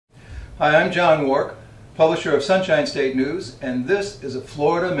Hi, I'm John Wark, publisher of Sunshine State News, and this is a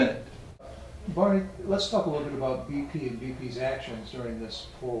Florida Minute. Barney, let's talk a little bit about BP and BP's actions during this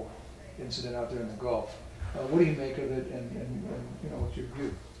whole incident out there in the Gulf. What do you make of it, and what's your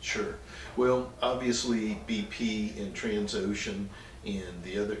view? Sure. Well, obviously BP and Transocean and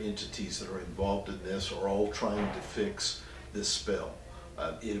the other entities that are involved in this are all trying to fix this spill.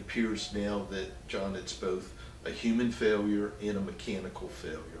 It appears now that, John, it's both a human failure and a mechanical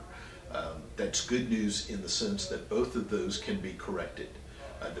failure. That's good news in the sense that both of those can be corrected.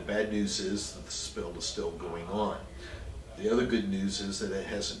 The bad news is that the spill is still going on. The other good news is that it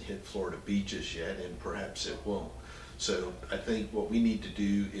hasn't hit Florida beaches yet, and perhaps it won't. So I think what we need to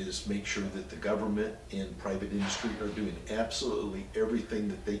do is make sure that the government and private industry are doing absolutely everything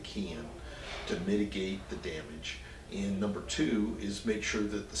that they can to mitigate the damage. And number two is make sure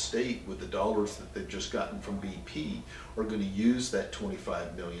that the state, with the dollars that they've just gotten from BP, are going to use that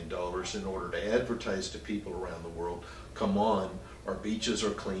 $25 million in order to advertise to people around the world, come on, our beaches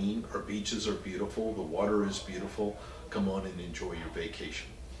are clean, our beaches are beautiful, the water is beautiful, come on and enjoy your vacation.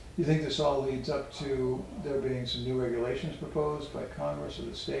 You think this all leads up to there being some new regulations proposed by Congress or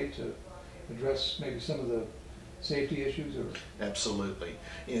the state to address maybe some of the safety issues? Or? Absolutely.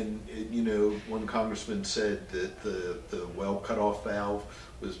 And one congressman said that the well cutoff valve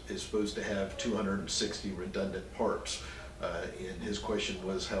is supposed to have 260 redundant parts. And his question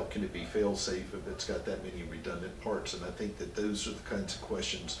was, how can it be fail-safe if it's got that many redundant parts? And I think that those are the kinds of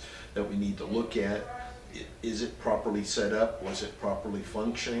questions that we need to look at. Is it properly set up? Was it properly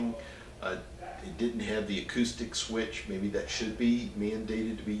functioning? It didn't have the acoustic switch. Maybe that should be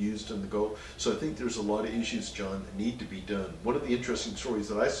mandated to be used in the Gulf. So I think there's a lot of issues, John, that need to be done. One of the interesting stories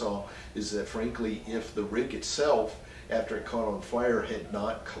that I saw is that, frankly, if the rig itself, after it caught on fire, had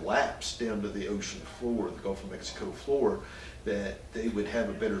not collapsed down to the ocean floor, the Gulf of Mexico floor, that they would have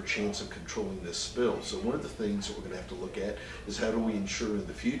a better chance of controlling this spill. So one of the things that we're going to have to look at is how do we ensure in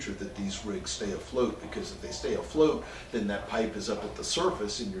the future that these rigs stay afloat, because if they stay afloat, then that pipe is up at the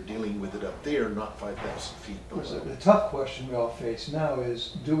surface and you're dealing with it up there, not 5,000 feet below. The tough question we all face now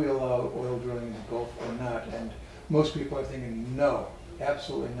is, do we allow oil drilling in the Gulf or not? And most people are thinking no,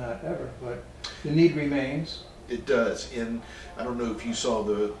 absolutely not ever, but the need remains. It does, and I don't know if you saw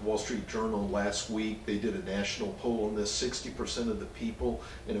the Wall Street Journal last week. They did a national poll on this. 60% of the people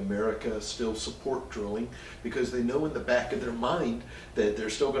in America still support drilling because they know in the back of their mind that they're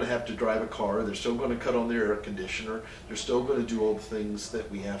still going to have to drive a car, they're still going to cut on their air conditioner, they're still going to do all the things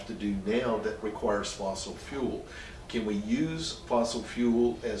that we have to do now that requires fossil fuel. Can we use fossil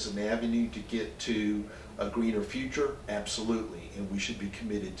fuel as an avenue to get to a greener future? Absolutely, and we should be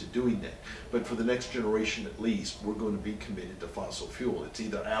committed to doing that. But for the next generation at least, we're going to be committed to fossil fuel. It's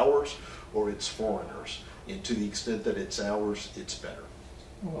either ours or it's foreigners. And to the extent that it's ours, it's better.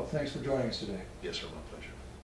 Well, thanks for joining us today. Yes, sir, my pleasure.